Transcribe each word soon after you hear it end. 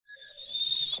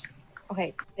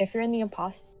Okay, if you're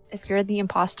the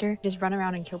imposter, just run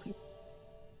around and kill people.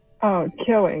 Oh,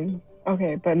 killing.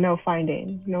 Okay, but no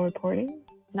finding, no reporting.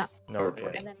 No. No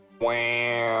reporting.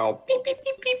 Wow. Beep, beep,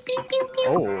 beep, beep, beep, beep, beep.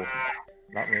 Oh,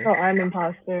 not me. Oh, I'm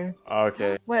imposter.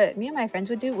 Okay. What me and my friends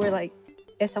would do, we're like,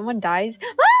 if someone dies,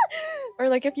 or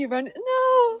like if you run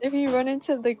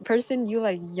into the person, you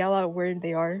like yell out where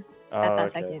they are at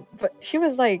that second. But she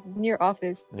was like near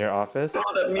office. Near office? That's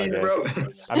all that means, Okay. bro.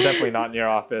 I'm definitely not near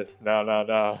office.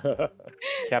 No.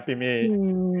 Can't be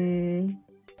me.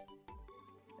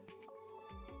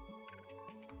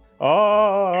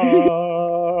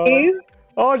 Oh.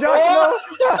 Oh, Josh,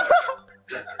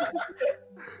 no!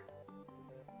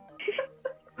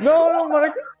 No,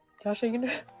 Monica. Josh, are you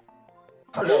gonna?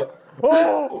 Oh, no.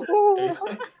 Oh.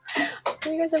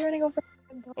 You guys are running over.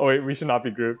 Oh wait, we should not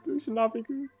be grouped.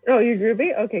 Oh, you're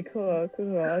grouping? Okay, cool.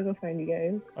 I'll go find you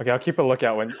guys. Okay, I'll keep a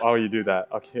lookout while you do that.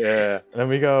 Okay, yeah. And then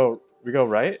we go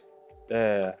right.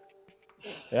 Yeah.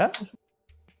 Yeah.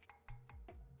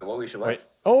 What we should Wait. like?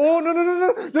 Oh no!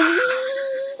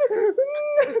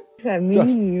 That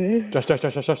mean? Josh.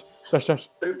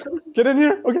 Get in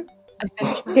here. Okay.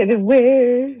 Get it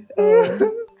where? Oh.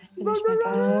 Finished my task.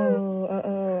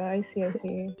 Oh, I see.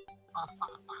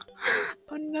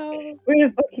 Oh no. Where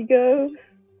the fuck you go?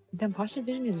 The imposter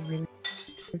vision is really.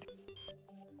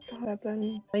 What happened?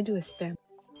 All I do is spam.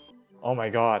 Oh my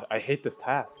god, I hate this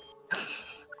task.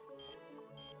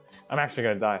 I'm actually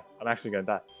gonna die.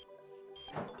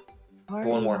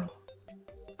 One more.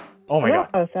 Oh my god.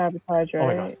 Oh, sabotage, right? Oh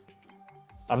my god.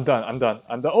 I'm done.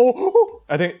 Oh,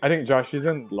 I think Josh is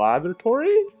in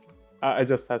laboratory. I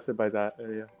just passed it by that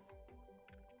area.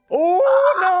 Oh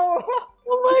no!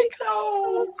 Oh my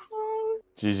god.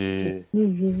 GG.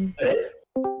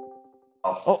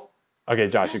 Oh, okay,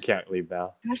 Josh, you can't leave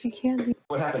now. Josh, you can't leave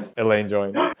What happened? Elaine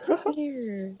joined.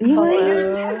 here.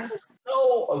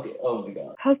 No. Okay. Oh my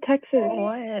god. How's Texas?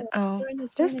 What? Oh, Join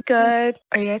us, this join us. good.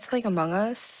 Are you guys playing Among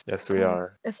Us? Yes, we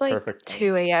are. It's like Perfect.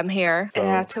 2 a.m. here, and I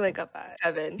So- have to wake up at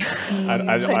 7.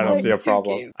 I It's like don't see a two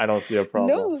problem. games. I don't see a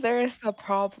problem. No, there is a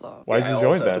problem. Why'd Yeah, you I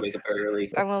join also have to then? wake up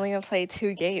early. I'm only gonna play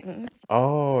 2 games.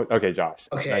 Oh, okay, Josh.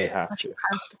 Now Okay. you have to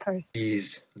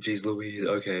Jeez Louise.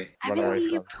 Okay. run away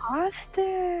from.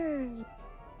 Imposter.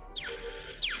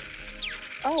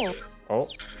 Oh. Oh,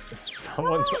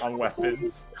 someone's on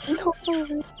weapons. No.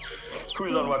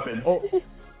 Who's on weapons? Oh,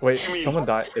 wait, Me. someone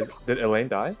died. Did Elaine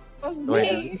die? Oh,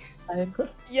 Elaine, me?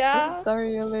 Yeah.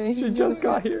 Sorry, Elaine. She just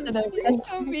got here. You're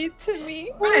so mean to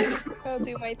me. I'll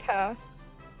do my task.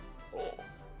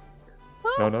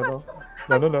 No.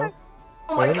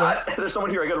 Oh my No. god. There's someone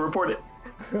here. I gotta report it.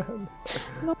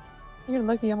 You're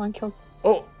lucky I'm on kill.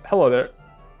 Oh, hello there.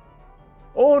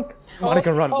 Oh,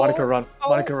 Monica, run. oh, Monica, run. oh,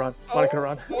 Monica, run. oh, Monica,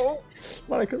 run. Oh,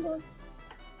 Monica, run.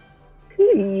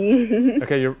 Don't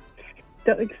Okay, you're.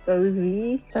 expose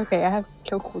me. It's okay, I have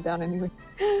kill cooldown anyway.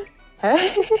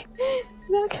 Hey!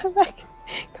 No, come back.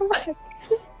 Come back.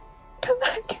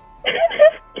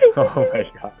 Oh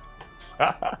my god.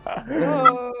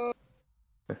 oh.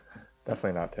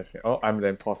 Definitely not Tiffany. Oh, I'm the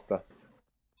imposter.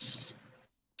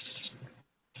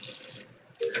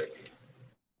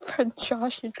 For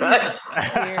Josh, you're Weird.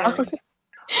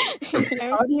 Weird.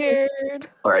 I'm scared.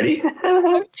 Already?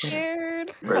 I'm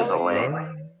scared. Where's How are you?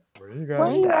 Elaine? Where are you Why are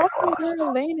guys? you Stack asking lost. where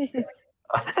Elaine is?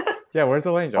 Yeah, where's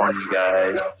Elaine, Are Josh? you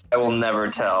guys? I will never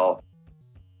tell.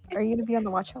 Are you gonna be on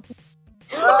the watch out?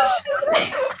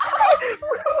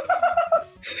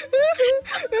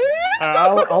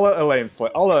 I'll let Elaine play.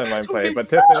 But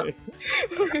Tiffany.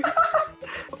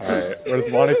 Alright, where's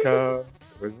Monica?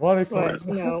 Where's Monica? What?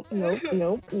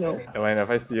 No. Elaine, if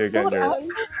I see you again,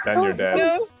 Don't you're dead.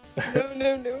 No.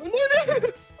 No.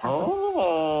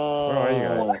 Oh. Where are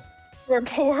you guys?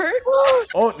 Report.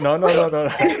 Oh, no. No,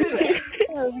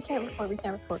 we can't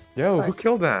record. Yo, Sorry. who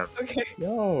killed them? Okay.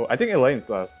 Yo, I think Elaine's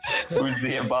us. Who's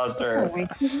the imposter?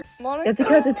 Monica. It's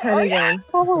because of 10 again.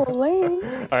 Oh, Elaine.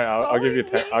 Alright, I'll give you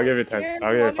 10. I'll give you 10.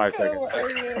 I'll give you 5 seconds. Where are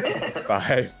you?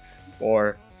 5,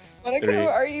 4, Monica, 3. where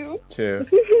are you? 2.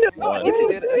 I need to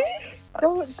do this.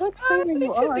 Don't say where I need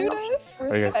you to are. do this. Are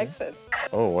you Where's the guys- exit?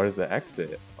 Oh, where's the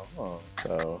exit? Oh,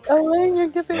 so. Elaine, you're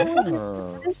giving away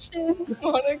Oh. position.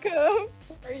 Monica,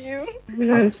 where are you?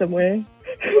 I'm somewhere.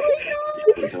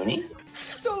 Tiffany?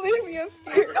 Don't leave me. I'm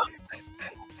scared.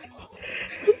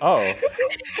 Oh.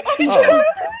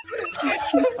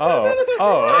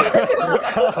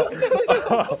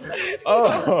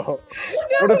 Oh.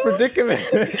 What a predicament.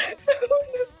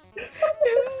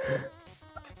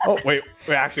 Oh, wait,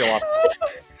 actually I lost.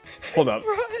 Hold up.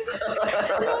 Run.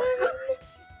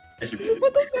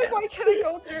 What the fuck? Why can't I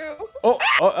go through? Oh,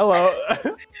 hello.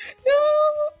 No.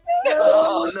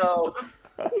 Oh no. no.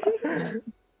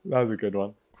 That was a good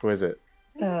one. Who is it?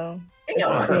 Oh,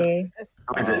 Damn. me.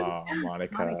 Who is it? Oh,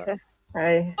 Monica. Monica.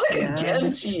 Again,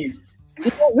 jeez.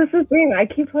 This is the thing. I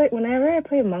keep whenever I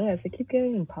play Among Us, I keep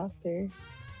getting imposter.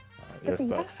 You're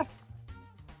sus.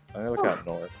 I'm gonna look out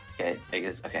north. Okay, I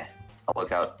guess. Okay, I'll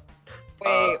look out.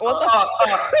 Wait, what the fuck?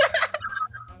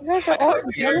 You guys are all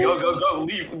Here, go,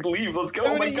 leave, let's go.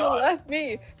 Oh my You god. left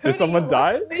me. Did someone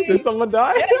die? Did someone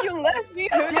die? Yeah, you left me.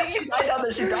 Yes, she Hootie. died down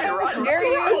there. She died. Run. How dare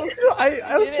you?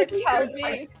 I was You checking. didn't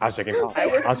tell me. I was checking. I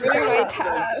was doing my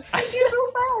task. She's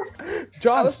so fast. I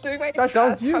Josh. was doing my Josh, task. that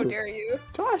was you. How dare you?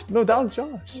 Josh, no, that was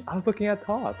Josh. I was looking at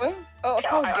top. What? Oh,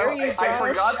 how dare you, Josh? I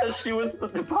forgot that she was the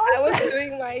boss. I was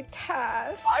doing my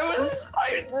task. I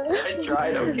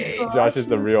tried. Okay. Josh is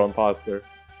the real imposter.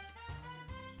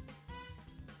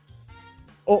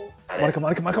 Oh, Monica.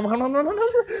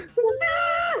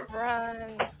 Run.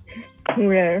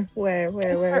 Where?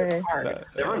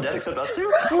 Everyone dead except us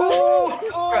two?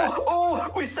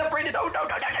 Oh, we separated. Oh, no.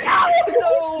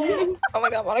 Oh my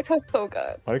god, Monica's so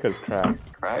good. Monica's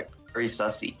cracked. Crack? Very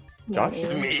sussy. Josh?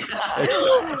 It's me.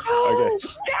 It's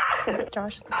Josh. Okay.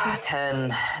 Josh.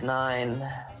 10, 9,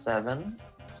 7,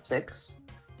 6,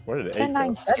 Where did 10, 8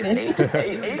 9, go? 7. 8, 10,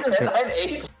 9,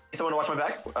 8. Someone watch my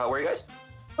back? Where are you guys?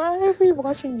 Why are we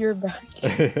watching your back?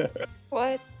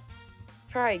 What?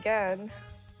 Try again.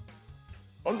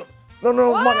 Oh no!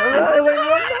 No! Elaine,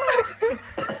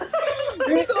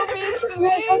 You're so mean to me.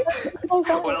 What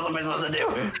else am I supposed to do?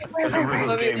 It's a ruthless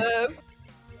Let me game. live.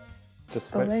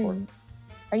 Just wait for it. Elaine.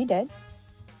 Are you dead?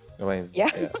 Elaine's. Yeah.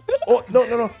 Oh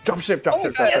no! Drop ship! Oh my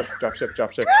God. Drop ship!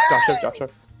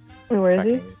 Where is he?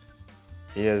 Tracking me.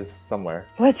 He is somewhere.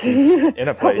 What? He's in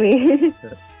a Help place. me.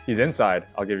 He's inside.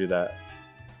 I'll give you that.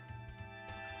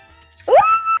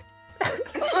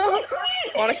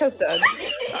 Monica's dead.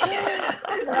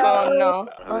 Oh no.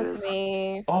 Fuck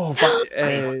me. Oh, fuck.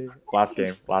 Hey. Last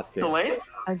game. Elaine?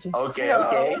 Audrey.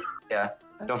 Okay. Yeah.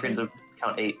 Don't forget to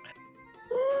count 8.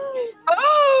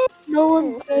 Oh! No,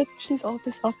 I'm dead. She's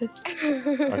office. Okay.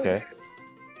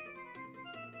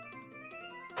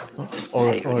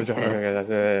 Oh, Josh. Okay, that's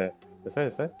it. This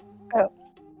way. Oh.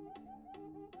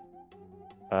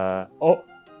 Oh.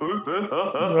 Run.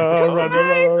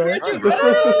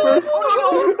 Disperse.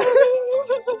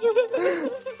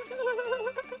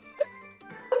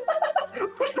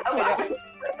 Who's that laughing?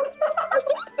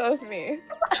 That was me.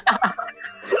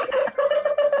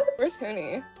 Where's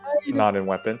Hooney? Not in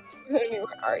weapons. Hooney,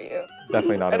 where are you?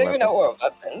 Definitely not I in don't even know where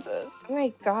weapons. weapons is. Oh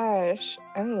my gosh.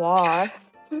 I'm lost.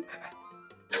 I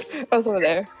was over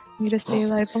there. You just stay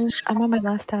alive. I'm on my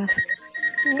last task.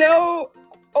 No!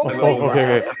 Oh, Wait, Oh,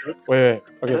 okay. Wait.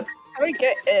 Okay. How do I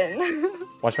get in?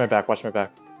 Watch my back.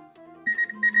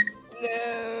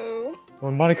 No. Oh,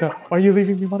 Monica, why are you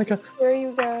leaving me, Monica? Where are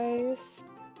you guys?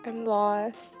 I'm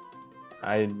lost.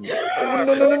 No.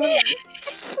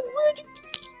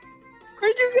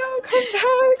 Where'd you go? Come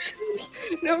back!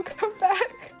 No, come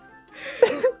back!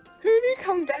 Hooney,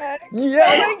 come back!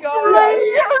 Yes! Oh my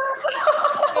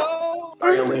god! No!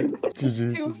 Sorry, Elaine.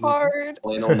 GG. Too hard.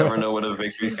 Elaine will never know what a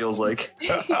victory feels like.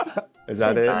 Is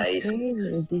that it? Nice.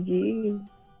 GG.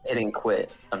 Hitting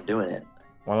quit. I'm doing it.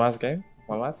 One last game?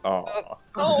 Oh.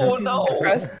 Oh no!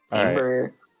 Press. Alright.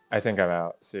 Amber. I think I'm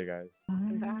out. See you guys. Bye.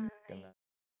 Good night.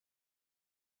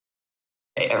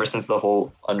 Hey, ever since the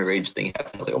whole underage thing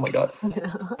happened, I was like, oh my god.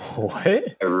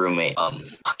 What? A roommate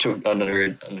took an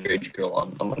underage girl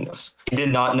on Among Us. He did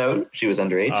not know she was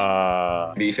underage.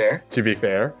 To be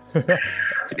fair,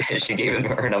 she gave him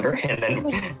her number and then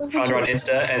found her on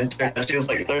Insta and turned out she was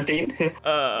like 13.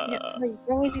 Yeah, like,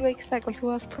 what would you expect? Like,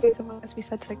 who else plays Among Us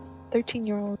besides like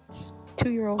 13-year-olds,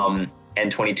 2-year-olds? And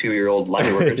 22-year-old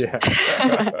library workers. Yeah.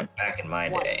 Back in my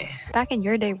day, Back in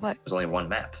your day, what? there was only one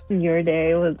map. Your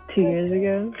day was 2 years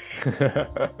ago.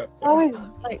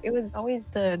 It was always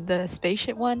the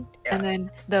spaceship one, and then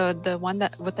the one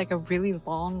that with like a really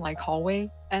long like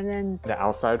hallway, and then The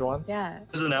outside one? yeah,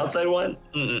 There's an outside one?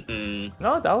 Mm-mm.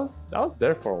 No, that was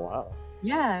there for a while.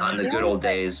 yeah. On the they good always, old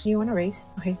days. Do you want to race?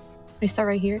 Okay, we start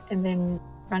right here and then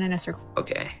run in a circle.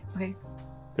 Okay.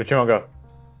 Richie, go.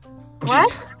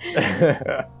 What?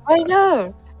 I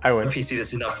know. I win. PC,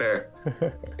 this is not fair.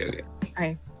 Okay.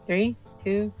 Okay, 3,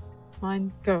 2,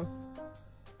 1, go.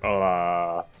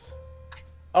 Oh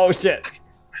shit.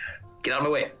 Get out of my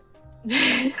way.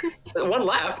 One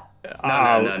lap?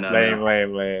 No.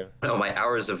 Lame. No, my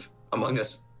hours of Among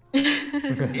Us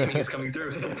gaming is coming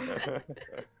through.